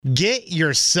Get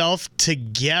yourself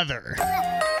together.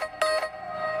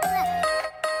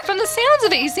 From the sounds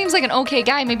of it, he seems like an okay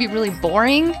guy, maybe really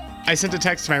boring. I sent a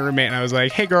text to my roommate and I was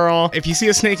like, hey girl, if you see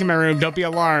a snake in my room, don't be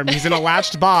alarmed. He's in a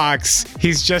latched box.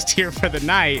 He's just here for the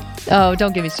night. Oh,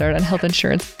 don't get me started on health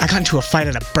insurance. I got into a fight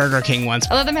at a Burger King once.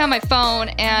 I let them have my phone,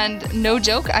 and no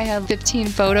joke, I have 15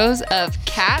 photos of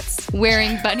cats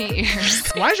wearing bunny ears.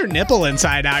 Why is your nipple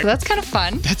inside out? So that's kind of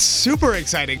fun. That's super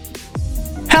exciting.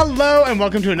 Hello and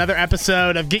welcome to another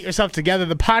episode of Get Yourself Together,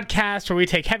 the podcast where we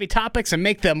take heavy topics and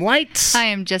make them light. I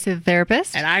am Jessie the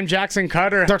therapist. And I'm Jackson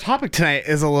Carter. Our topic tonight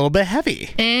is a little bit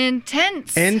heavy.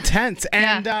 Intense.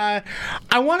 And I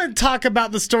want to talk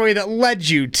about the story that led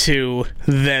you to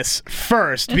this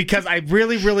first, because I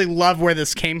really, really love where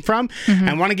this came from. And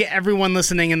I want to get everyone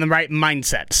listening in the right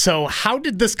mindset. So how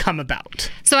did this come about?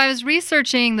 So I was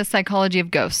researching the psychology of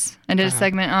ghosts. I did a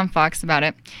segment on Fox about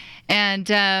it. And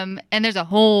there's a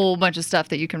whole bunch of stuff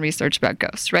that you can research about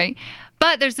ghosts, right?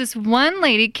 But there's this one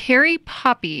lady, Carrie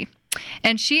Poppy,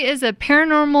 and she is a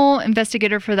paranormal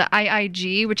investigator for the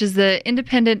IIG, which is the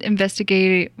Independent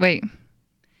Investigator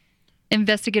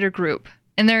Group.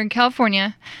 And they're in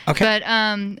California. Okay.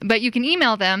 But you can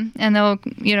email them, and they'll,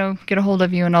 get a hold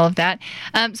of you and all of that.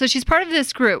 So she's part of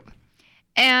this group.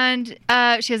 And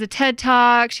she has a TED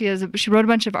Talk. She wrote a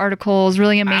bunch of articles.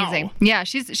 Really amazing. Wow. Yeah,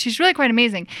 she's really quite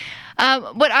amazing.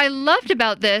 What I loved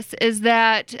about this is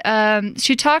that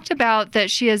she talked about that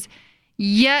she has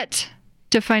yet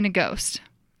to find a ghost,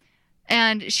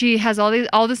 and she has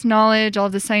all this knowledge, all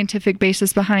this scientific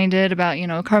basis behind it about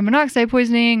carbon monoxide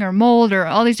poisoning or mold or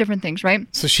all these different things, right?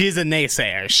 So she's a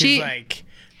naysayer. She's like...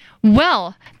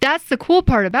 Well, that's the cool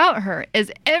part about her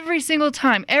is every single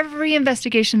time, every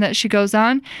investigation that she goes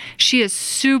on, she is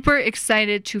super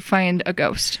excited to find a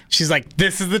ghost. She's like,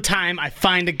 this is the time I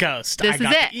find a ghost. I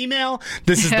got the email.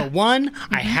 This is the one.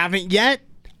 I haven't yet.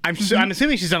 I'm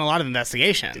assuming she's done a lot of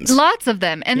investigations. Lots of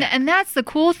them. And that's the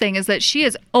cool thing is that she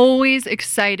is always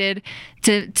excited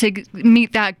to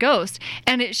meet that ghost.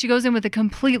 And she goes in with a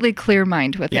completely clear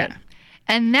mind with it.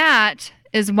 And that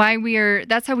is why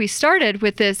that's how we started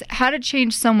with this, how to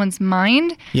change someone's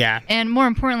mind. Yeah. And more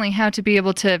importantly, how to be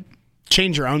able to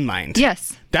change your own mind.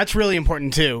 Yes. That's really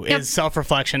important too, is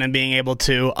self-reflection and being able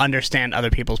to understand other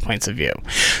people's points of view.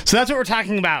 So that's what we're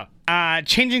talking about.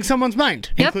 Changing someone's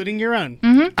mind, including your own.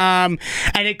 And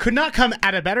it could not come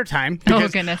at a better time. Because oh,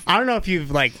 goodness. I don't know if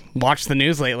you've watched the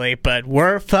news lately, but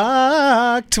we're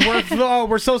fucked.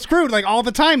 We're so screwed all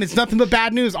the time. It's nothing but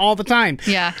bad news all the time.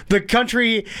 Yeah. The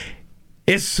country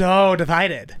is so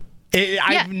divided.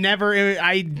 I've never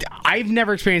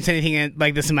experienced anything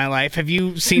like this in my life. Have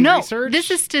you seen research?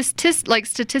 This is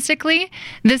statistically,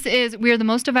 we are the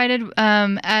most divided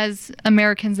as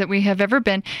Americans that we have ever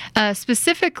been.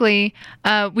 Specifically,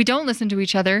 we don't listen to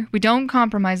each other. We don't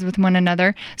compromise with one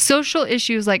another. Social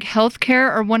issues like healthcare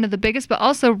are one of the biggest, but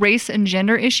also race and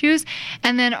gender issues,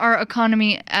 and then our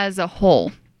economy as a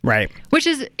whole. Right. Which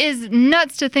is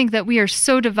nuts to think that we are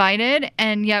so divided,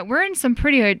 and yet we're in some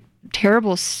pretty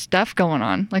terrible stuff going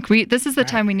on. This is the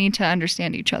time we need to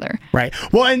understand each other. Right.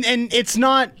 Well, and it's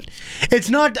not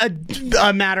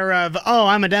a matter of, oh,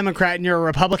 I'm a Democrat and you're a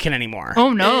Republican anymore.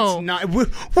 Oh, no. It's not.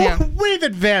 We've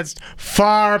advanced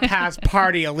far past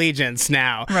party allegiance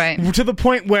now. Right. To the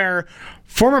point where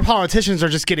former politicians are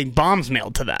just getting bombs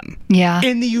mailed to them. Yeah.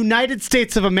 In the United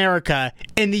States of America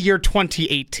in the year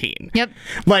 2018. Yep.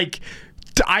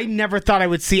 I never thought I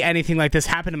would see anything like this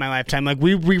happen in my lifetime.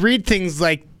 We read things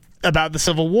about the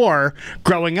Civil War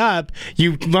growing up.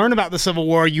 You learn about the Civil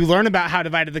War. You learn about how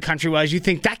divided the country was. You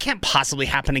think that can't possibly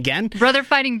happen again. Brother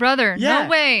fighting brother. Yeah, no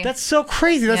way. That's so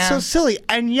crazy. That's so silly.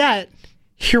 And yet,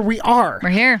 here we are. We're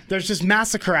here. There's just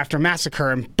massacre after massacre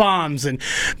and bombs. And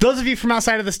those of you from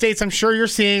outside of the States, I'm sure you're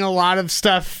seeing a lot of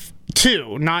stuff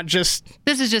too, not just...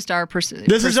 This is just our perspective.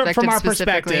 This is from our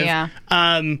perspective. Yeah.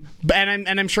 And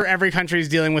I'm sure every country is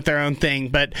dealing with their own thing,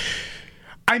 but...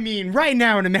 I mean, right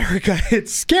now in America,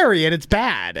 it's scary and it's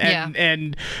bad.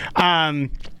 And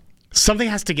something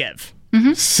has to give.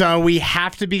 So we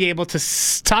have to be able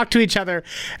to talk to each other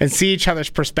and see each other's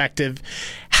perspective.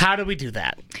 How do we do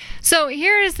that? So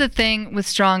here is the thing with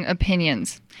strong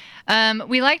opinions.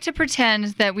 We like to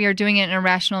pretend that we are doing it in a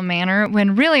rational manner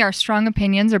when really our strong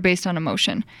opinions are based on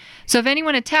emotion. So if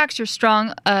anyone attacks your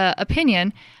strong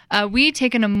opinion, we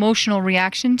take an emotional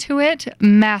reaction to it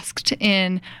masked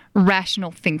in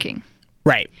rational thinking.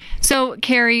 Right. So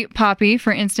Carrie Poppy,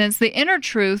 for instance, the inner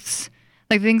truths,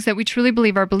 things that we truly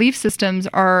believe, our belief systems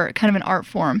are kind of an art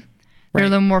form. They're a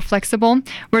little more flexible.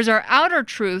 Whereas our outer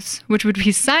truths, which would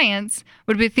be science,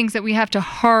 would be things that we have to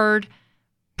hard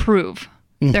prove.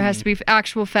 There has to be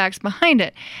actual facts behind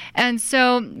it. And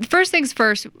so, first things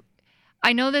first,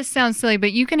 I know this sounds silly,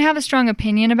 but you can have a strong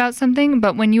opinion about something,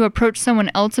 but when you approach someone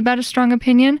else about a strong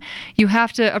opinion, you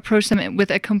have to approach them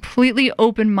with a completely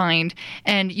open mind,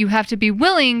 and you have to be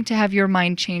willing to have your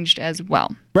mind changed as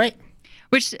well. Right.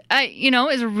 Which,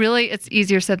 is really, it's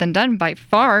easier said than done by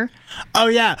far. Oh,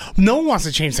 yeah. No one wants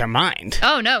to change their mind.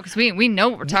 Oh, no, because we know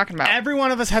what we're talking about. Every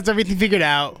one of us has everything figured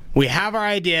out. We have our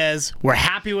ideas. We're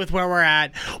happy with where we're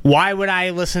at. Why would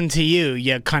I listen to you,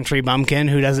 you country bumpkin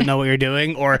who doesn't know what you're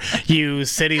doing? Or you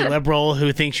city liberal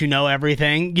who thinks you know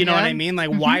everything? You know what I mean? Like,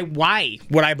 why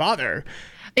would I bother?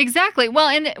 Exactly. Well,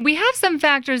 and we have some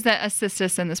factors that assist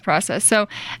us in this process. So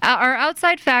our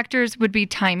outside factors would be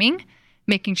timing,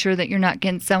 making sure that you're not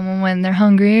getting someone when they're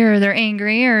hungry or they're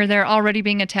angry or they're already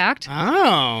being attacked.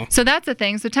 Oh. So that's a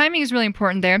thing. So timing is really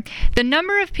important there. The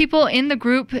number of people in the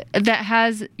group that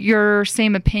has your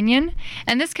same opinion,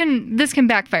 and this can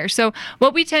backfire. So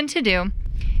what we tend to do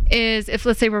is, if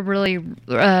let's say we're really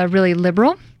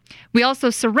liberal, we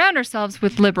also surround ourselves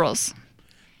with liberals.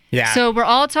 Yeah. So we're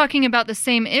all talking about the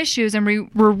same issues and we're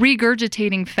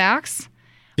regurgitating facts.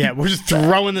 Yeah, we're just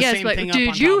throwing the same thing up on top of each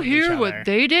other. Did you hear what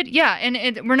they did? Yeah,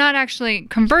 and we're not actually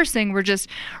conversing. We're just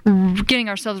getting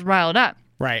ourselves riled up.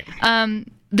 Right.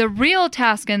 The real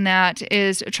task in that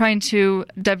is trying to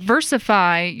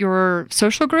diversify your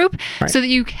social group so that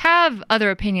you have other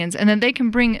opinions, and then they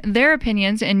can bring their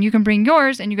opinions and you can bring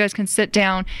yours, and you guys can sit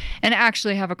down and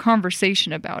actually have a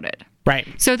conversation about it. Right.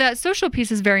 So that social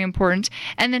piece is very important.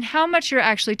 And then how much you're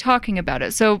actually talking about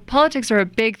it. So politics are a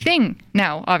big thing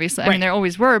now, obviously. I mean, they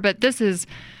always were, but this is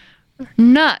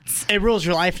nuts. It rules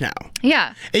your life now.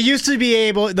 Yeah. It used to be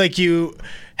able, like, you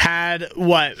had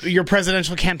your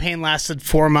presidential campaign lasted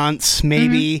 4 months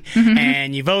maybe,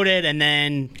 and you voted, and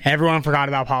then everyone forgot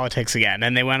about politics again,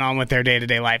 and they went on with their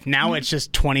day-to-day life. Now it's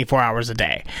just 24 hours a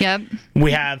day. Yep.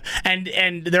 We have, and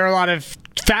there are a lot of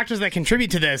factors that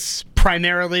contribute to this,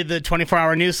 primarily the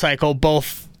 24-hour news cycle,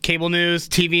 both cable news,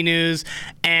 TV news,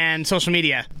 and social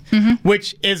media,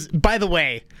 which is, by the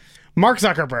way, Mark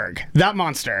Zuckerberg, that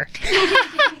monster.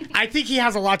 I think he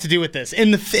has a lot to do with this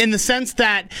in the sense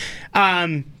that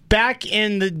back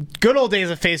in the good old days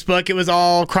of Facebook, it was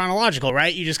all chronological,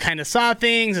 right? You just kind of saw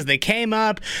things as they came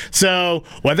up. So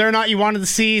whether or not you wanted to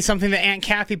see something that Aunt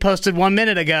Kathy posted 1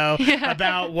 minute ago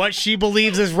about what she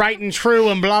believes is right and true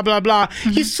and blah, blah, blah,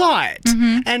 you saw it.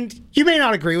 And you may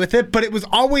not agree with it, but it was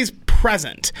always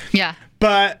present. Yeah.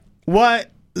 But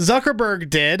what Zuckerberg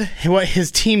did, what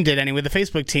his team did anyway, the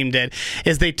Facebook team did,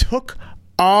 is they took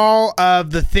all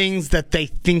of the things that they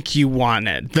think you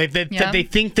wanted, that they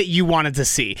think that you wanted to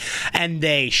see, and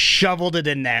they shoveled it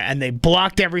in there, and they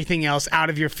blocked everything else out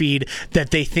of your feed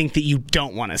that they think that you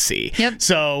don't want to see. Yep.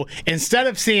 So instead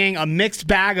of seeing a mixed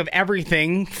bag of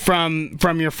everything from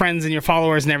your friends and your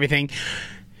followers and everything,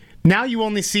 now you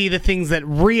only see the things that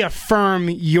reaffirm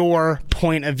your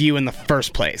point of view in the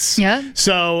first place. Yeah.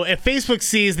 So if Facebook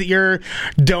sees that you're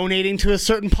donating to a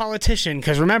certain politician,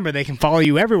 because remember, they can follow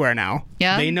you everywhere now.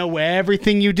 Yeah. They know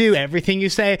everything you do, everything you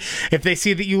say. If they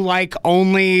see that you like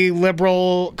only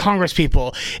liberal Congress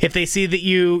people, if they see that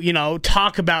you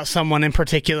talk about someone in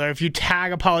particular, if you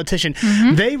tag a politician,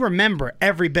 they remember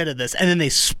every bit of this, and then they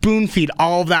spoon feed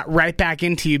all of that right back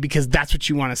into you because that's what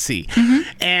you want to see.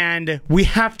 And we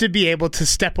have to be able to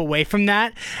step away from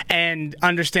that and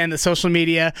understand that social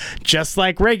media, just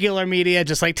like regular media,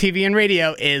 just like TV and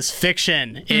radio, is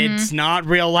fiction. It's not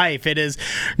real life. It is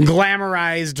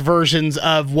glamorized versions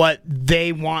of what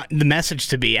they want the message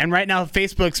to be. And right now,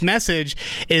 Facebook's message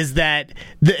is that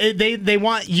they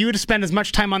want you to spend as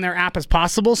much time on their app as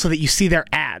possible so that you see their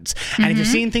ads. And if you're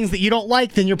seeing things that you don't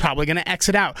like, then you're probably going to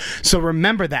exit out. So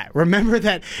remember that. Remember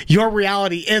that your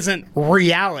reality isn't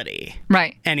reality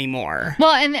anymore.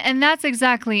 Well, and that's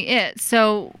exactly it.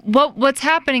 So what's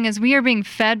happening is we are being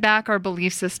fed back our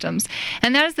belief systems.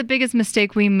 And that is the biggest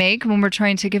mistake we make when we're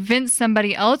trying to convince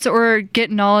somebody else or get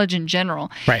knowledge in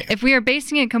general. Right. If we are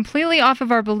basing it completely off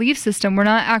of our belief system, we're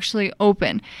not actually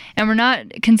open. And we're not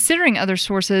considering other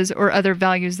sources or other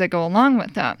values that go along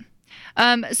with that.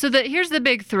 So here's the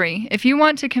big three. If you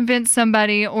want to convince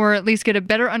somebody or at least get a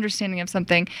better understanding of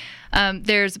something,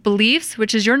 there's beliefs,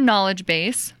 which is your knowledge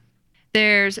base.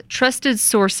 There's trusted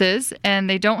sources, and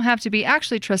they don't have to be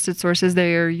actually trusted sources.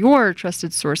 They are your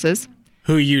trusted sources.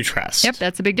 Who you trust. Yep,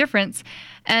 that's a big difference.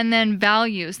 And then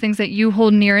values, things that you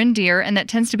hold near and dear, and that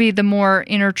tends to be the more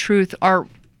inner truth art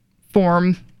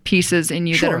form pieces in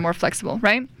you that are more flexible,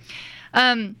 right?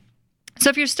 So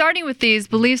if you're starting with these,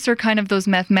 beliefs are kind of those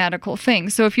mathematical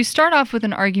things. So if you start off with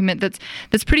an argument that's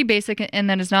pretty basic and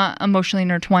that is not emotionally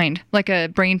intertwined, like a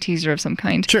brain teaser of some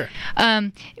kind. Sure.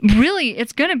 Really,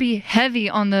 it's going to be heavy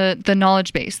on the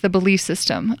knowledge base, the belief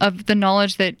system of the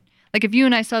knowledge that, like if you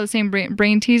and I saw the same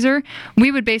brain teaser,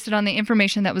 we would base it on the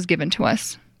information that was given to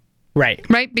us. Right.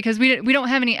 Right? Because we don't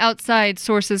have any outside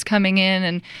sources coming in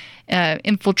and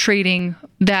infiltrating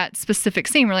that specific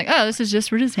scene. We're like, oh,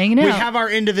 we're just hanging out. We have our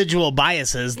individual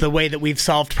biases, the way that we've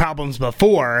solved problems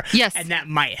before. Yes. And that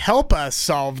might help us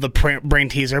solve the brain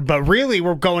teaser, but really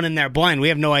we're going in there blind. We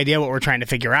have no idea what we're trying to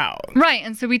figure out. Right.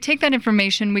 And so we take that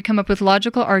information, we come up with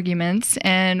logical arguments,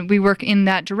 and we work in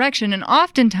that direction. And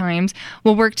oftentimes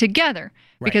we'll work together.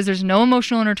 Right. Because there's no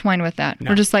emotional intertwine with that.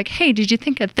 No. We're just like, hey, did you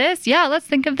think of this? Yeah, let's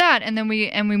think of that. And then we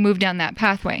move down that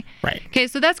pathway. Right. Okay,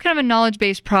 so that's kind of a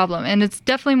knowledge-based problem, and it's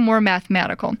definitely more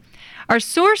mathematical. Our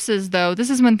sources, though,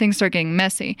 this is when things start getting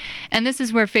messy. And this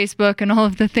is where Facebook and all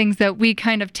of the things that we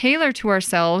kind of tailor to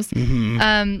ourselves,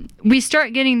 we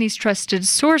start getting these trusted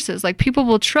sources. Like people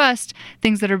will trust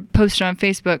things that are posted on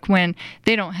Facebook when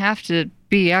they don't have to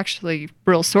be actually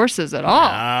real sources at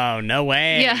all. Oh, no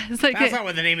way. Yeah, it's like that's not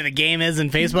what the name of the game is in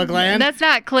Facebook land. That's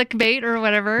not clickbait or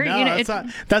whatever. No, that's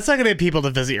not going to get people to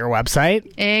visit your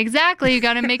website. Exactly. You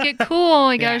got to make it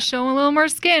cool. You got to show a little more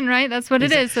skin, right? That's what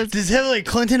it is. So does Hillary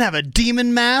Clinton have a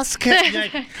demon mask?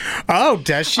 Oh,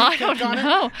 does she? I don't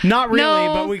know. Not really,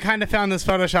 but we kind of found this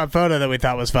Photoshop photo that we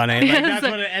thought was funny. Like, that's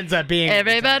what it ends up being.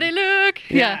 Everybody look.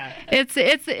 Yeah.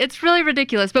 It's really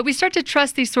ridiculous. But we start to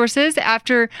trust these sources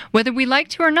after, whether we like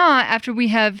to or not, after we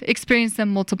have experienced them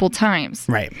multiple times.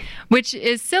 Right. Which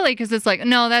is silly because it's like,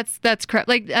 no, that's crap.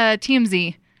 Like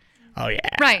TMZ. Oh, yeah.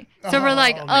 Right. So we're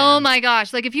like, oh my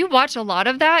gosh. Like if you watch a lot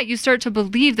of that, you start to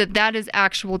believe that is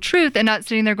actual truth and not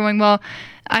sitting there going, well,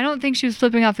 I don't think she was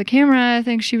flipping off the camera. I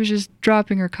think she was just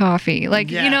dropping her coffee.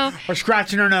 Like, you know. Or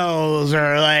scratching her nose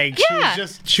or like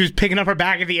she was picking up her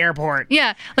bag at the airport.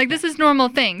 Yeah. Like this is normal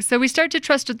things. So we start to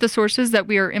trust the sources that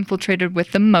we are infiltrated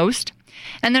with the most.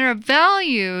 And then our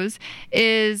values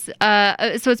is, so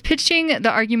it's pitching the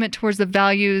argument towards the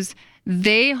values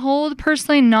they hold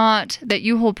personally, not that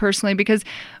you hold personally, because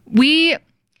we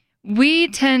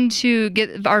tend to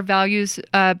get our values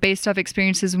based off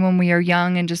experiences when we are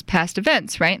young and just past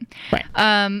events, right? Right.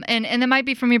 And that might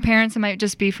be from your parents. It might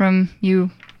just be from you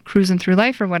cruising through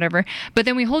life or whatever. But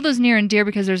then we hold those near and dear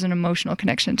because there's an emotional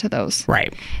connection to those.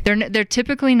 Right. They're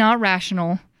typically not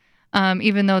rational.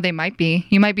 Even though they might be.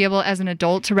 You might be able, as an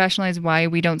adult, to rationalize why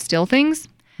we don't steal things.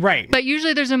 Right. But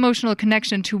usually there's an emotional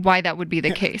connection to why that would be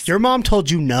the case. Your mom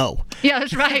told you no. Yeah,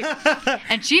 that's right.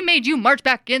 And she made you march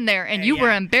back in there, and you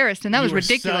were embarrassed, and that was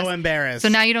ridiculous. So embarrassed. So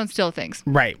now you don't steal things.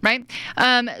 Right. Right?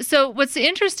 So what's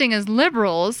interesting is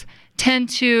liberals tend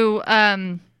to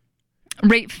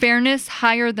rate fairness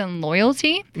higher than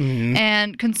loyalty,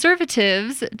 and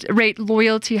conservatives rate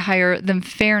loyalty higher than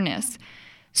fairness.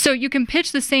 So you can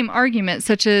pitch the same argument,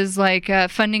 such as like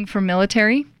funding for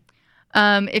military.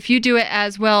 If you do it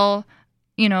as well,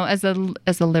 you know, as a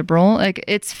liberal, like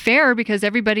it's fair because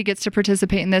everybody gets to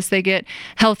participate in this. They get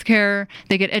healthcare,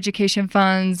 they get education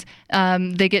funds,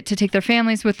 they get to take their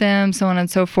families with them, so on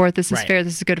and so forth. This is fair.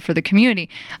 This is good for the community.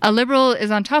 A liberal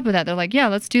is on top of that. They're like, yeah,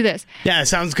 let's do this. Yeah, it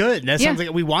sounds good. That sounds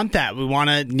like we want that. We want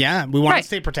to, to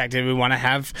stay protected. We want to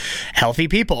have healthy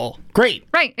people. Great.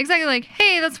 Right. Exactly. Like,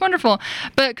 hey, that's wonderful.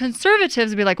 But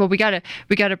conservatives would be like, well, we gotta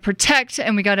protect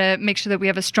and we gotta make sure that we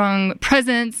have a strong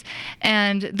presence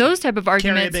and those type of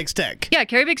arguments. Carry a big stick. Yeah,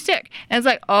 carry a big stick. And it's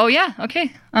like, oh yeah,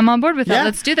 okay, I'm on board with that.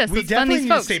 Let's do this. We Let's fund definitely these need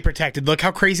folks. to stay protected. Look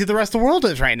how crazy the rest of the world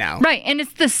is right now. Right, and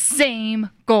it's the same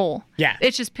goal. Yeah.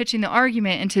 It's just pitching the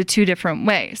argument into two different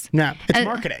ways. No, it's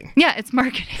marketing. Yeah, it's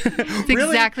marketing. It's really?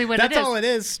 exactly what it is. That's all it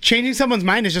is. Changing someone's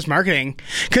mind is just marketing.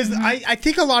 Because I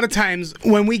think a lot of times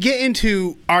when we get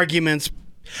into arguments,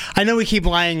 I know we keep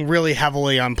lying really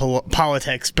heavily on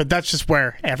politics, but that's just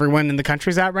where everyone in the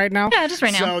country's at right now. Yeah, just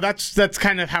right now. So that's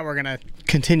kind of how we're going to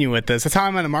continue with this. That's how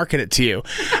I'm going to market it to you.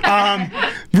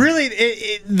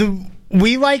 Really,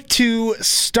 we like to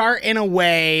start in a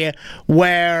way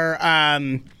where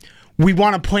we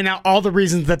want to point out all the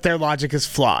reasons that their logic is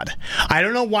flawed. I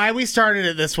don't know why we started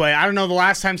it this way. I don't know the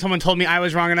last time someone told me I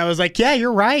was wrong and I was like, yeah,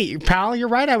 you're right, pal. You're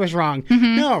right. I was wrong.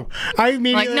 No. I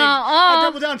immediately I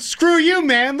double down. Screw you,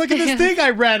 man. Look at this thing I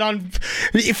read on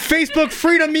Facebook,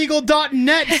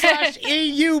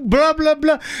 freedomeagle.net/AU, blah, blah,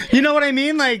 blah. You know what I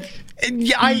mean? Like,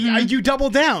 you double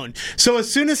down. So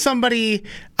as soon as somebody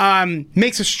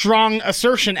makes a strong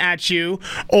assertion at you,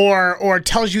 or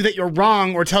tells you that you're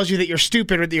wrong, or tells you that you're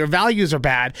stupid, or that your values are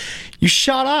bad, you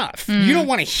shut off. You don't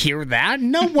want to hear that.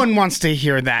 No one wants to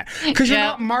hear that because you're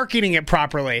not marketing it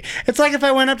properly. It's like if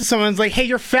I went up to someone and was like, "Hey,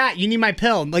 you're fat. You need my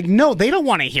pill." Like, no, they don't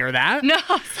want to hear that. No,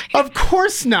 of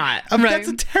course not. That's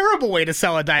a terrible way to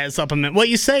sell a diet supplement. What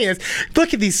you say is,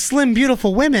 "Look at these slim,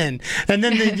 beautiful women," and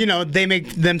then they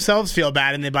make themselves feel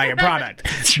bad and they buy your product.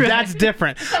 That's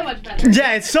different. So much better.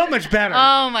 Yeah, it's so much better.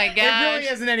 Oh my gosh. It really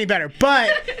isn't any better,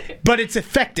 but it's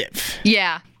effective.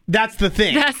 Yeah. That's the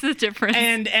thing. That's the difference.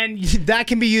 And that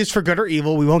can be used for good or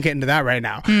evil. We won't get into that right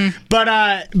now.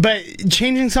 But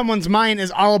changing someone's mind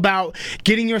is all about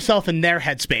getting yourself in their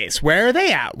headspace. Where are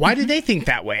they at? Why do they think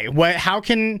that way? How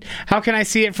can I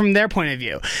see it from their point of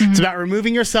view? It's about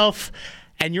removing yourself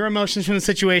and your emotions from the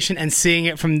situation and seeing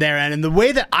it from their end. And the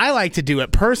way that I like to do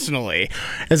it personally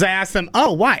is I ask them,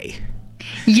 "Oh, why?"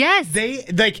 Yes. They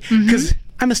because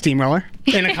I'm a steamroller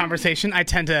in a conversation. I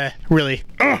tend to really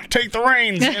take the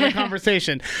reins in a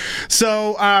conversation.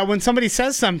 So when somebody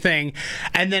says something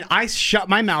and then I shut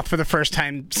my mouth for the first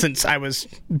time since I was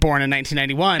born in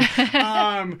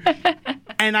 1991,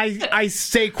 and I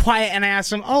stay quiet and I ask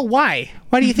them, "Oh, why?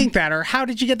 Why do you think that?" Or "How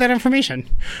did you get that information?"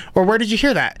 Or "Where did you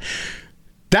hear that?"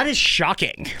 That is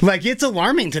shocking. Like, it's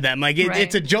alarming to them. Like,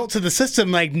 it's a jolt to the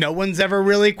system. Like, no one's ever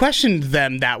really questioned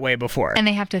them that way before. And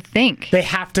they have to think. They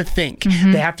have to think.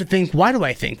 They have to think, why do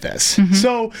I think this?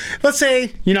 So, let's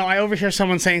say, I overhear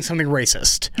someone saying something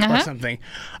racist or something.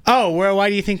 "Oh, why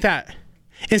do you think that?"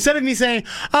 Instead of me saying,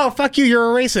 "Oh, fuck you,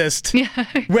 you're a racist."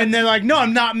 When they're like, "No,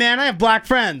 I'm not, man. I have black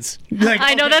friends." Like,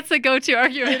 I know that's the go-to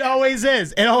argument. It always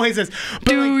is. It always is. But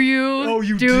do you? Oh,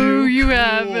 you do? You cool.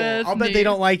 have it? I'll bet they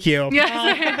don't like you.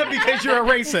 Because you're a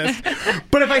racist.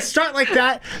 But if I start like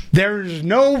that, there's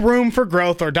no room for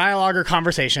growth or dialogue or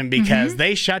conversation because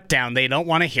they shut down. They don't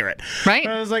want to hear it. Right.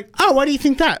 But I was like, "Oh, why do you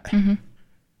think that?"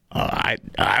 I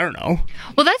don't know.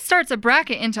 Well, that starts a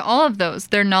bracket into all of those.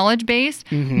 Their knowledge base,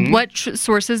 what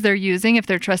sources they're using, if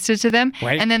they're trusted to them,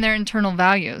 and then their internal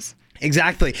values.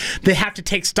 Exactly. They have to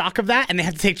take stock of that, and they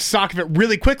have to take stock of it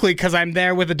really quickly because I'm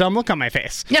there with a dumb look on my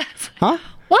face. Yes. Huh?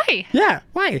 Why? Yeah,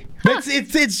 why?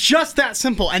 It's just that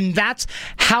simple, and that's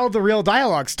how the real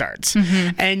dialogue starts.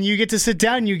 And you get to sit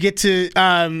down, you get to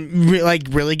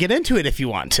really get into it if you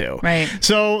want to. Right.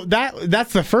 So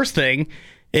that's the first thing.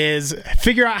 Is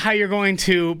figure out how you're going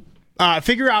to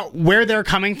figure out where they're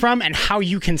coming from and how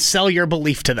you can sell your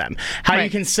belief to them, how you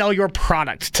can sell your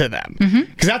product to them,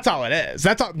 because that's all it is.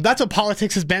 That's what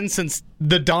politics has been since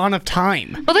the dawn of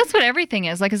time. Well, that's what everything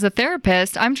is. Like, as a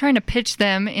therapist, I'm trying to pitch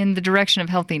them in the direction of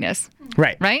healthiness.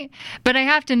 Right. But I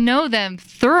have to know them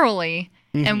thoroughly.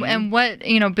 And what,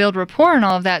 build rapport and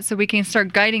all of that so we can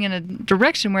start guiding in a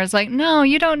direction where it's like, no,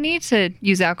 you don't need to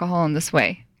use alcohol in this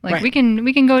way. Like, we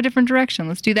can go a different direction.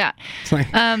 Let's do that. Like,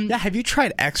 have you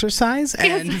tried exercise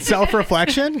and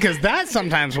self-reflection? Because that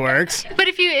sometimes works. But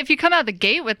if you come out the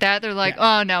gate with that, they're like,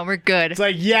 "Oh no, we're good." It's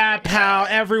like, "Yeah, pal,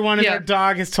 everyone and their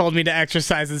dog has told me to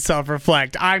exercise and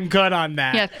self-reflect. I'm good on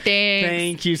that." Yeah, thanks.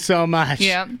 Thank you so much.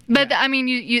 Yeah, but I mean,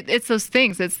 you it's those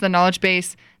things. It's the knowledge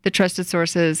base, the trusted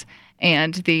sources,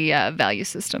 and the value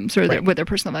systems, or what their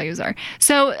personal values are.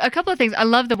 So a couple of things. I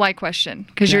love the why question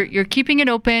because you're keeping it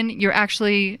open. You're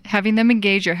actually having them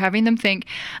engage. You're having them think.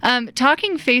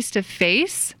 Talking face to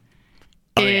face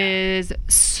is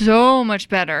so much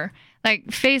better. Like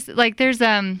there's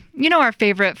our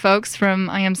favorite folks from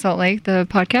I Am Salt Lake, the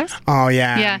podcast. Oh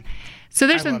yeah. Yeah. So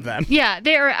there's love them. Yeah,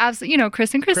 they are absolutely,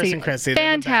 Chris and Chrissy.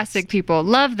 Fantastic people.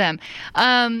 Love them.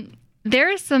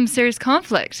 There is some serious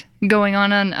conflict going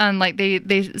on like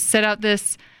they set out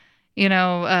this,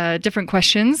 different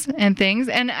questions and things,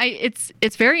 and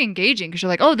it's very engaging because you're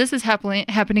like, "Oh, this is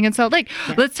happening in Salt Lake.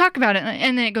 Let's talk about it,"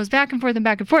 and then it goes back and forth and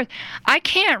back and forth. I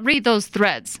can't read those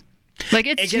threads. Like,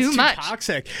 it gets too much.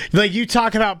 Toxic. Like, you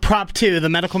talk about Prop 2, the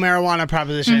medical marijuana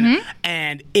proposition,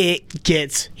 and it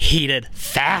gets heated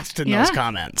fast in those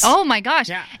comments. Oh my gosh.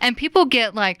 Yeah. And people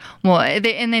get like,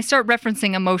 they start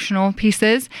referencing emotional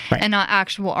pieces and not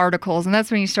actual articles. And that's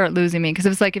when you start losing me. Because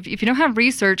it's like, if you don't have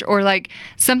research or like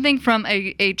something from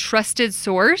a trusted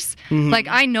source, like,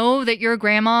 I know that your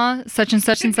grandma, such and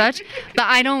such and such, but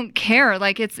I don't care.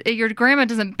 Like, your grandma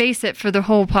doesn't base it for the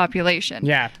whole population.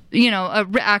 Yeah.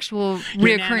 Actual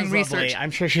reoccurring research.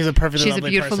 I'm sure she's a perfectly lovely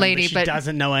beautiful person, lady, but she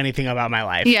doesn't know anything about my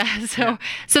life. Yeah,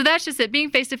 so that's just it. Being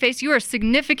face to face, you are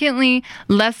significantly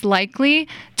less likely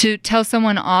to tell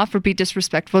someone off or be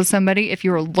disrespectful to somebody if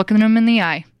you're looking them in the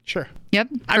eye. Sure. Yep.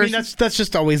 I mean, that's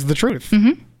just always the truth.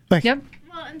 Yep.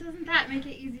 Well, and doesn't that make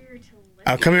it easier to listen?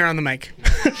 Oh, come here on the mic.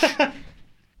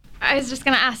 I was just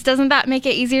going to ask, doesn't that make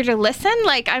it easier to listen?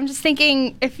 Like, I'm just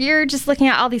thinking, if you're just looking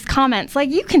at all these comments, like,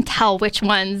 you can tell which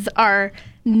ones are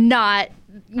not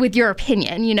with your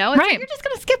opinion, you know? It's right. Like, you're just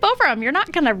going to skip over them. You're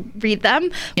not going to read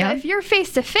them. Yeah. But if you're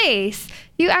face to face,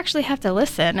 you actually have to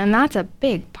listen, and that's a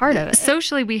big part of it.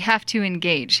 Socially, we have to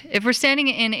engage. If we're standing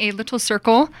in a little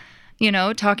circle, you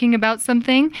know, talking about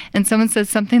something, and someone says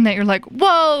something that you're like,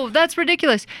 whoa, that's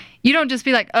ridiculous. You don't just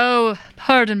be like, oh,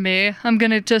 pardon me, I'm going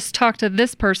to just talk to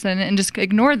this person and just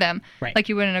ignore them, right. like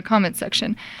you would in a comment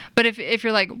section. But if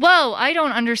you're like, whoa, I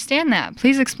don't understand that,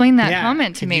 please explain that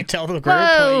comment to me. Can you tell the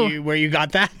group where you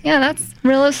got that? Yeah, that's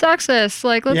realist sexist.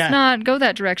 Like, let's not go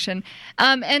that direction.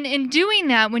 And in doing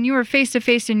that, when you are face to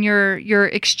face and you're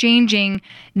exchanging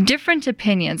different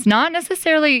opinions, not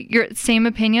necessarily your same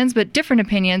opinions, but different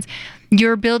opinions,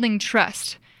 you're building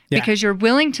trust because you're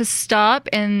willing to stop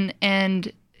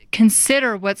and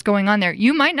consider what's going on there.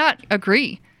 You might not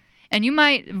agree, and you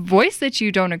might voice that you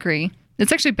don't agree.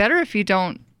 It's actually better if you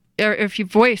don't, or if you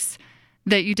voice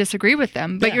that you disagree with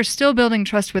them, but you're still building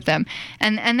trust with them.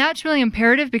 And that's really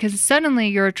imperative because suddenly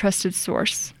you're a trusted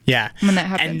source. Yeah. When that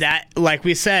happens. And that, like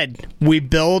we said, we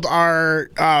build our,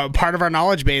 part of our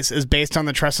knowledge base is based on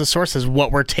the trusted sources,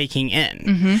 what we're taking in.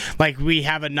 Mm-hmm. Like, we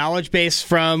have a knowledge base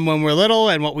from when we're little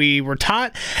and what we were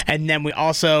taught, and then we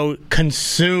also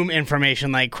consume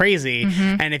information like crazy.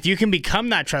 Mm-hmm. And if you can become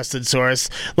that trusted source,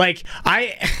 like,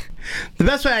 the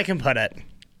best way I can put it,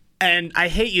 and I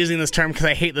hate using this term because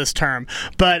I hate this term,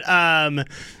 but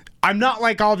I'm not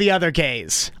like all the other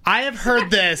gays. I have heard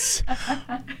this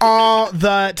all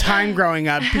the time growing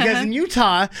up because in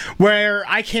Utah, where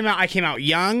I came out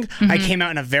young. Mm-hmm. I came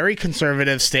out in a very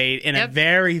conservative state, in a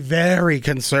very, very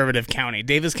conservative county.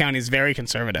 Davis County is very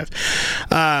conservative.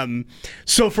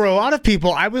 So for a lot of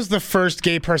people, I was the first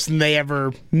gay person they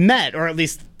ever met, or at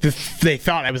least they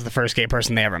thought I was the first gay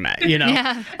person they ever met, you know?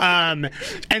 Yeah.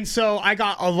 And so I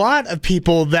got a lot of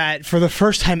people that for the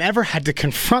first time ever had to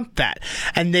confront that,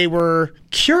 and they were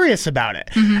curious about it.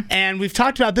 Mm-hmm. And we've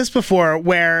talked about this before,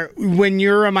 where when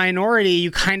you're a minority,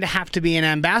 you kind of have to be an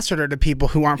ambassador to people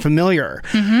who aren't familiar.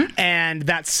 Mm-hmm. And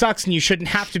that sucks, and you shouldn't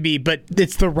have to be, but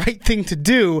it's the right thing to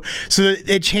do so that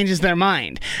it changes their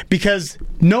mind. Because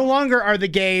no longer are the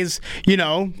gays, you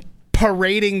know,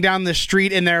 parading down the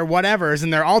street in their whatevers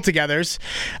and their all-togethers,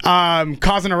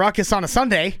 causing a ruckus on a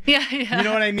Sunday. Yeah. You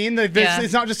know what I mean?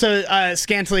 It's not just a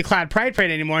scantily clad pride parade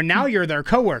anymore. Now you're their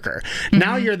coworker. Mm-hmm.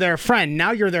 Now you're their friend.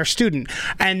 Now you're their student.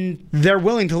 And they're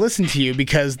willing to listen to you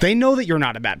because they know that you're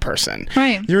not a bad person.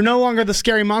 Right. You're no longer the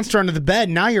scary monster under the bed.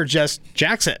 Now you're just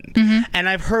Jackson. Mm-hmm. And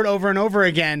I've heard over and over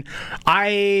again,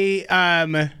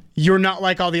 you're not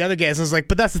like all the other gays. I was like,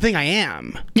 but that's the thing, I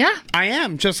am. Yeah. I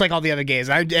am just like all the other gays.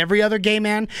 Every other gay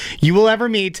man you will ever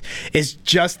meet is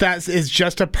just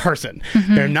a person.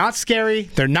 Mm-hmm. They're not scary.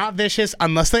 They're not vicious,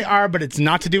 unless they are, but it's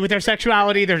not to do with their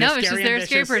sexuality. They're just scary and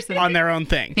vicious person on their own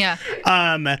thing. Yeah.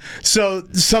 So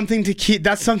something to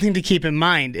keep in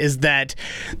mind is that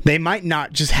they might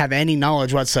not just have any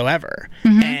knowledge whatsoever.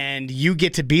 Mm-hmm. And you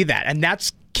get to be that. And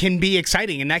that's can be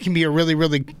exciting, and that can be a really,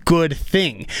 really good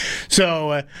thing.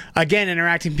 So again,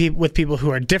 interacting with people who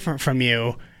are different from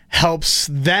you helps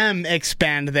them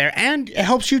expand there, and it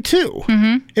helps you too.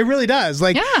 Mm-hmm. It really does.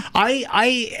 Like,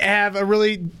 I have a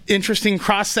really interesting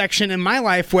cross section in my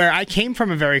life where I came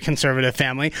from a very conservative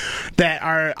family that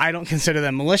I don't consider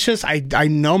them malicious. I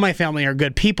know my family are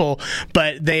good people,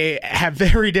 but they have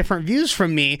very different views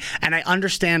from me, and I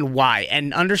understand why.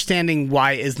 And understanding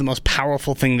why is the most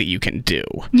powerful thing that you can do.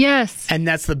 Yes. And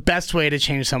that's the best way to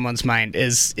change someone's mind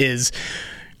is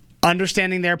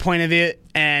understanding their point of view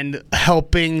and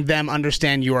helping them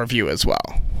understand your view as well.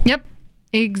 Yep.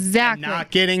 Exactly. And not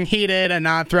getting heated and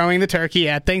not throwing the turkey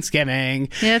at Thanksgiving.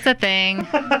 Yeah, it's a thing.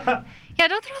 Yeah,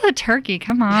 don't throw the turkey.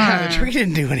 Come on. Yeah, the turkey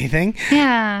didn't do anything.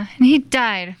 Yeah, and he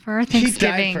died for our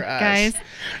Thanksgiving, he died for us. Guys.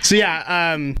 So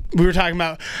yeah, we were talking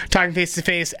about talking face to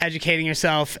face, educating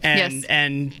yourself,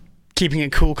 and keeping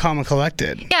it cool, calm, and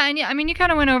collected. Yeah, and I mean, you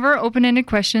kind of went over open-ended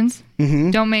questions.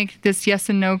 Mm-hmm. Don't make this yes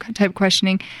and no type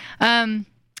questioning.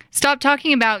 Stop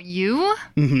talking about you.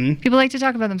 Mm-hmm. People like to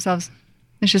talk about themselves.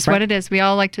 It's just what it is. We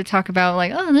all like to talk about,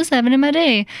 like, oh, this happened in my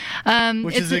day.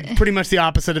 Which is pretty much the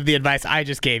opposite of the advice I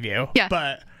just gave you. Yeah.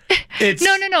 But it's...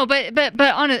 No.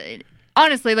 But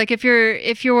honestly, like, if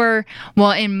you're,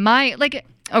 well, in my, like...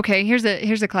 Okay, here's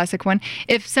a classic one.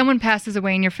 If someone passes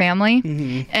away in your family,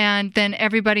 mm-hmm. and then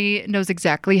everybody knows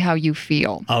exactly how you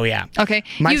feel. Oh, yeah. Okay.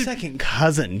 My second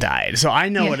cousin died, so I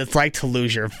know what it's like to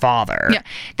lose your father. Yeah,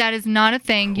 that is not a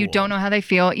thing. Cool. You don't know how they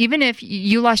feel. Even if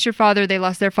you lost your father, they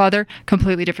lost their father,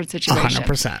 completely different situation.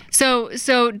 100%.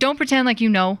 So don't pretend like you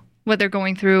know what they're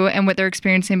going through and what they're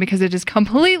experiencing because it is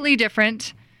completely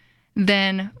different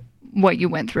than what you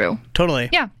went through. Totally.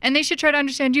 Yeah, and they should try to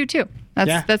understand you too.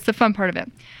 That's the fun part of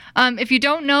it. If you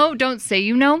don't know, don't say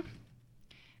you know.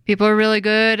 People are really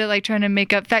good at like trying to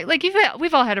make up fact. Like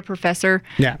we've all had a professor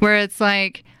where it's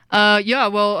like,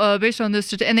 based on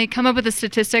this, and they come up with a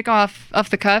statistic off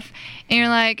the cuff, and you're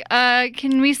like,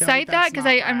 can we cite that? Because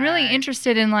I'm really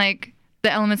interested in like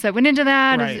the elements that went into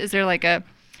that. Right. Is there like a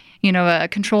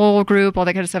control group, all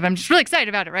that kind of stuff? I'm just really excited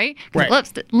about it, right? Right.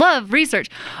 I love research.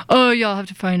 Oh, y'all have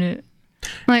to find it.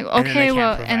 I'm like, okay,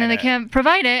 and then they can't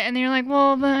provide it, and then you're like,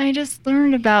 well, but I just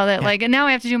learned about it, like, and now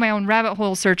I have to do my own rabbit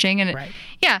hole searching, and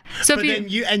so but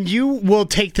then you will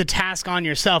take the task on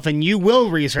yourself, and you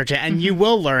will research it, and you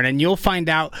will learn, and you'll find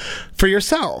out for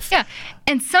yourself. Yeah,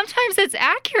 and sometimes it's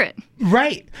accurate.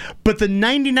 Right, but the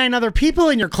 99 other people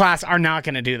in your class are not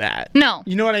going to do that. No.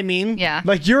 You know what I mean? Yeah.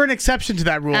 Like, you're an exception to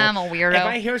that rule. I'm a weirdo. If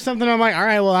I hear something, I'm like, all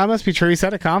right, well, that must be true. He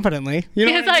said it confidently. You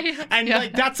know what I mean? And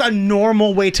like, that's a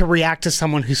normal way to react to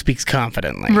someone who speaks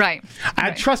confidently. Right.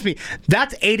 Trust me,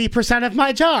 that's 80% of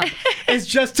my job is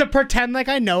just to pretend like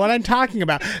I know what I'm talking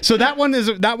about. So that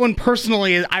one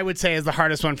personally, I would say, is the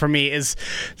hardest one for me, is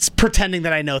pretending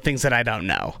that I know things that I don't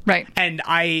know. Right. And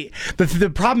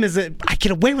the problem is that I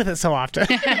get away with it so often.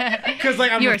 Because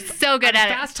like I'm so good at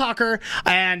it. Fast talker,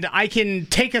 and I can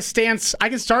take a stance. I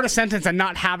can start a sentence and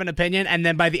not have an opinion, and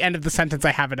then by the end of the sentence,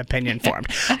 I have an opinion formed,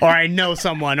 or I know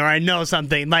someone, or I know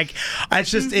something. Like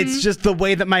it's just the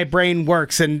way that my brain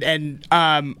works, and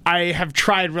I have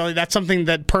tried really. That's something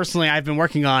that personally I've been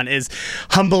working on, is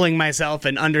humbling myself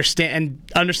and understanding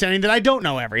that I don't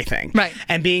know everything, right,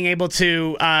 and being able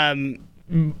to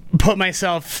put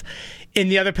myself in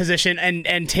the other position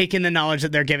and take in the knowledge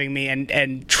that they're giving me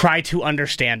and try to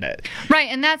understand it. Right,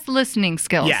 and that's listening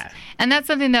skills. Yeah. And that's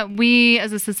something that we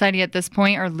as a society at this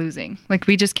point are losing. Like,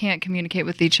 we just can't communicate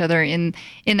with each other in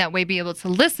that way, be able to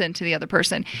listen to the other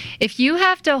person. If you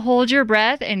have to hold your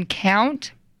breath and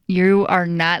count, you are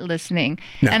not listening.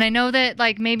 No. And I know that,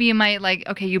 like, maybe you might, like,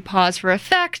 okay, you pause for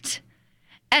effect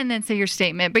and then say your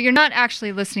statement, but you're not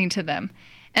actually listening to them.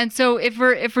 And so if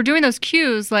we're doing those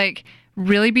cues, like,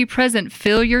 really be present,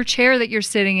 fill your chair that you're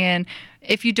sitting in.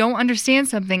 If you don't understand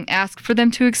something, ask for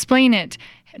them to explain it.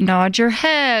 Nod your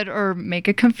head or make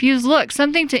a confused look,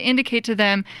 something to indicate to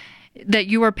them that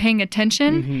you are paying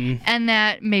attention and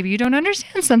that maybe you don't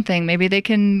understand something. Maybe they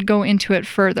can go into it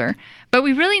further. But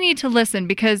we really need to listen,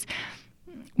 because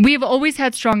we've always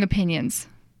had strong opinions.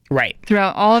 Right.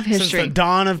 Throughout all of history. Since the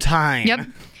dawn of time. Yep.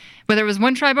 Whether it was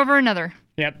one tribe over another.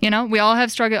 Yep. You know, we all have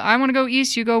struggle. I want to go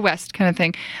east, you go west, kind of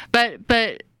thing. But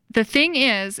the thing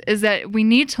is that we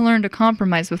need to learn to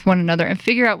compromise with one another and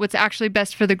figure out what's actually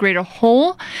best for the greater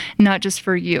whole, not just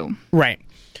for you. Right.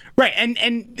 Right.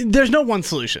 And there's no one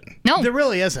solution. No. There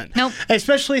really isn't. Nope.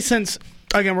 Especially since,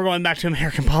 again, we're going back to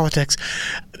American politics.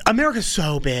 America's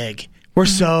so big. We're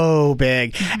so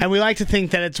big. And we like to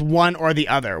think that it's one or the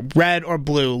other, red or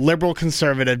blue, liberal,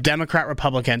 conservative, Democrat,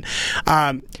 Republican.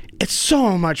 It's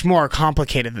so much more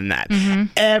complicated than that.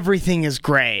 Everything is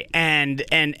gray and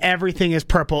everything is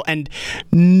purple, and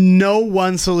no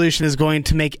one solution is going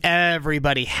to make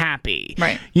everybody happy.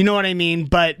 Right. You know what I mean?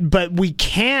 But we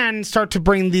can start to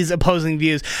bring these opposing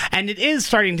views, and it is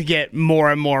starting to get more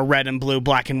and more red and blue,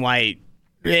 black and white.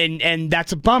 And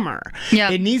that's a bummer.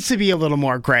 Yeah. It needs to be a little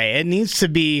more gray. It needs to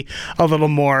be a little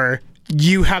more,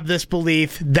 you have this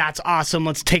belief, that's awesome,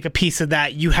 let's take a piece of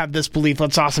that. You have this belief,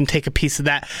 that's awesome, take a piece of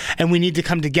that. And we need to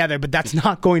come together, but that's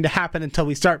not going to happen until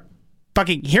we start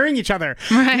fucking hearing each other.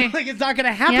 Right. Like, it's not going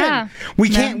to happen. Yeah. We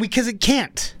can't, because it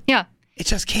can't. Yeah. It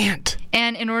just can't.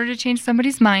 And in order to change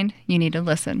somebody's mind, you need to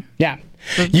listen. Yeah.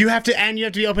 You have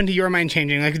to be open to your mind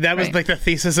changing. Like, that was like the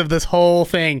thesis of this whole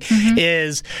thing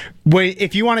is,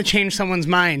 if you want to change someone's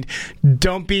mind,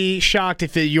 don't be shocked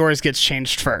if yours gets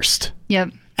changed first.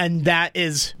 Yep. And that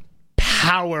is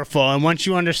powerful. And once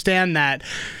you understand that,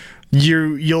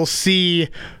 you'll see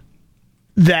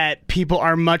that people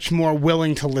are much more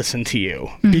willing to listen to you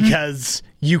because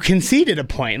you conceded a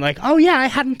point. Like, oh yeah, I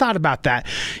hadn't thought about that.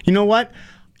 You know what?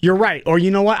 You're right. Or,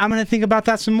 you know what? I'm going to think about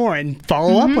that some more and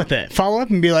follow up with it. Follow up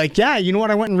and be like, yeah, you know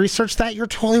what? I went and researched that. You're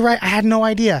totally right. I had no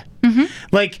idea.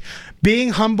 Like, being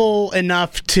humble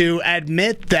enough to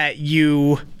admit that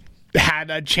you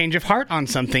had a change of heart on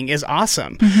something is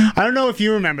awesome. I don't know if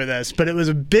you remember this, but it was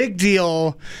a big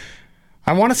deal.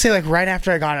 I want to say, like, right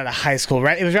after I got out of high school,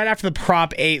 right? It was right after the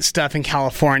Prop 8 stuff in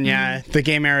California, the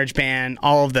gay marriage ban,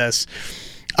 all of this.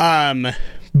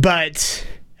 But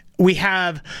we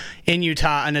have in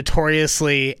Utah a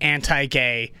notoriously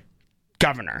anti-gay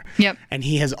governor. Yep. And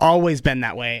he has always been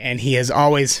that way. And he has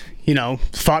always,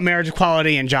 fought marriage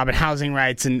equality and job and housing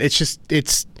rights. And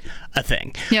it's a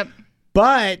thing. Yep.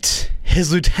 But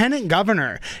his lieutenant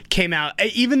governor came out,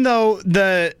 even though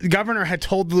the governor had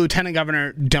told the lieutenant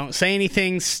governor, don't say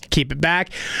anything, keep it back.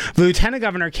 The lieutenant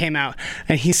governor came out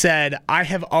and he said, I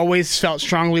have always felt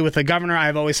strongly with the governor.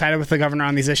 I've always sided with the governor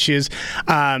on these issues.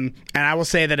 And I will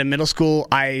say that in middle school,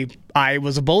 I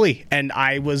was a bully and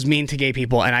I was mean to gay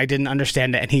people and I didn't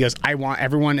understand it. And he goes, I want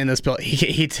everyone in this building.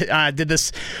 He did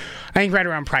this, I think right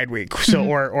around Pride Week, so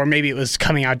or maybe it was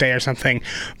coming out day or something,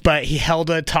 but he held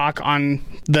a talk on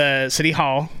the City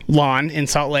Hall lawn in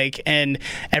Salt Lake and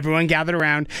everyone gathered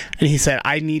around and he said,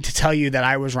 I need to tell you that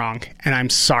I was wrong and I'm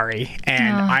sorry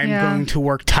and I'm going to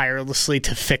work tirelessly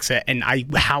to fix it. And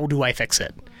how do I fix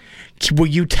it? Will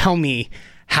you tell me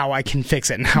how I can fix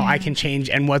it and how I can change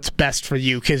and what's best for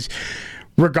you? Because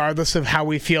regardless of how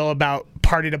we feel about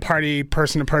party to party,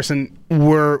 person to person,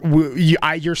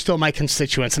 you're still my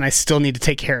constituents and I still need to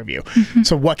take care of you.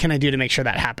 So what can I do to make sure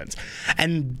that happens?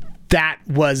 And that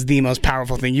was the most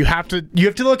powerful thing. You have to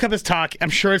look up his talk. I'm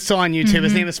sure it's still on YouTube.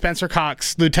 His name is Spencer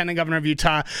Cox, Lieutenant Governor of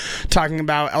Utah, talking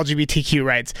about LGBTQ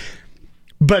rights.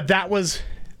 But that was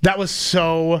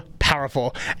so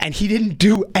powerful, and he didn't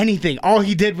do anything. All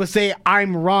he did was say,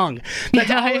 I'm wrong.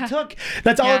 That's all it took.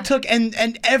 That's all it took. And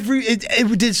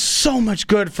it did so much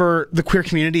good for the queer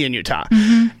community in Utah.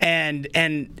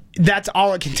 And that's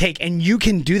all it can take. And you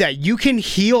can do that. You can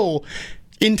heal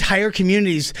entire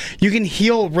communities. You can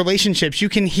heal relationships. You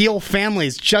can heal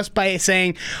families just by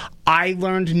saying, I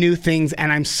learned new things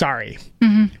and I'm sorry.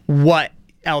 What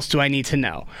else do I need to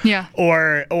know? Yeah.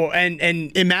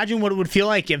 And imagine what it would feel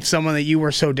like if someone that you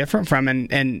were so different from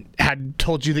and had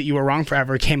told you that you were wrong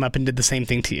forever came up and did the same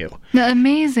thing to you.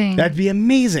 Amazing. That'd be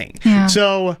amazing. Yeah.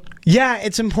 So yeah,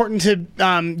 it's important to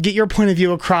get your point of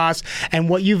view across and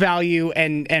what you value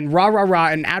and rah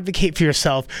and advocate for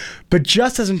yourself. But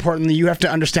just as importantly, you have to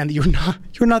understand that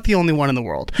you're not the only one in the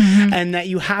world, and that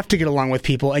you have to get along with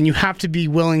people and you have to be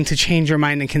willing to change your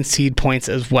mind and concede points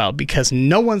as well, because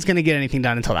no one's going to get anything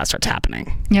done until that starts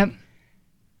happening. Yep.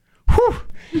 Whew.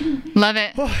 Love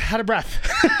it. Oh, out of breath.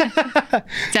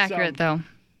 It's accurate though.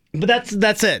 But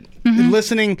that's it.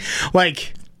 Listening,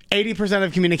 like 80%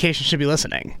 of communication should be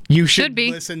listening. You should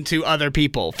listen to other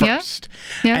people first,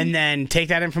 and then take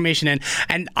that information in.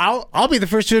 And I'll be the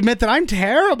first to admit that I'm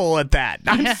terrible at that.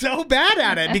 I'm so bad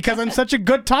at it because I'm such a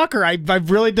good talker. I've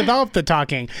really developed the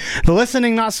talking, the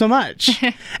listening not so much.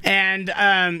 And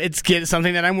it's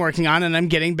something that I'm working on and I'm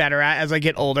getting better at as I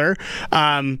get older.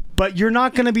 But you're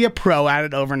not going to be a pro at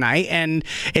it overnight, and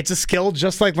it's a skill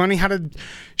just like learning how to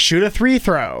shoot a free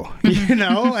throw.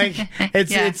 Like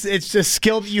it's a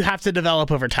skill that you have to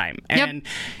develop over time. And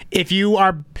if you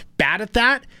are bad at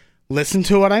that, listen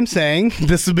to what I'm saying.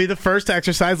 This will be the first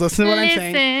exercise. Listen to what I'm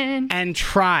saying and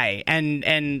try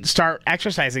and start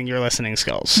exercising your listening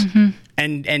skills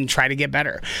and try to get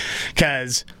better,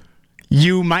 because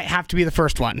you might have to be the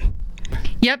first one.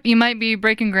 Yep, you might be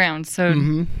breaking ground,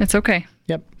 so it's okay.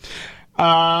 Yep.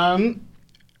 All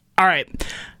right.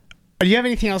 Do you have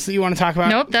anything else that you want to talk about?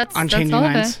 Nope, that's Changing all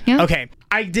Minds? of it. Yeah. Okay.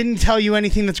 I didn't tell you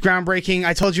anything that's groundbreaking.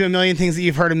 I told you a million things that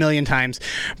you've heard a million times,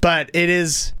 but it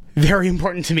is very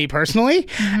important to me personally.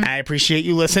 I appreciate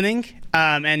you listening,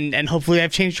 and hopefully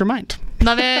I've changed your mind.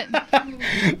 Love it.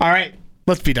 All right.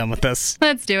 Let's be done with this.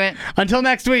 Let's do it. Until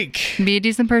next week. Be a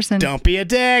decent person. Don't be a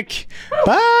dick.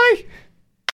 Bye.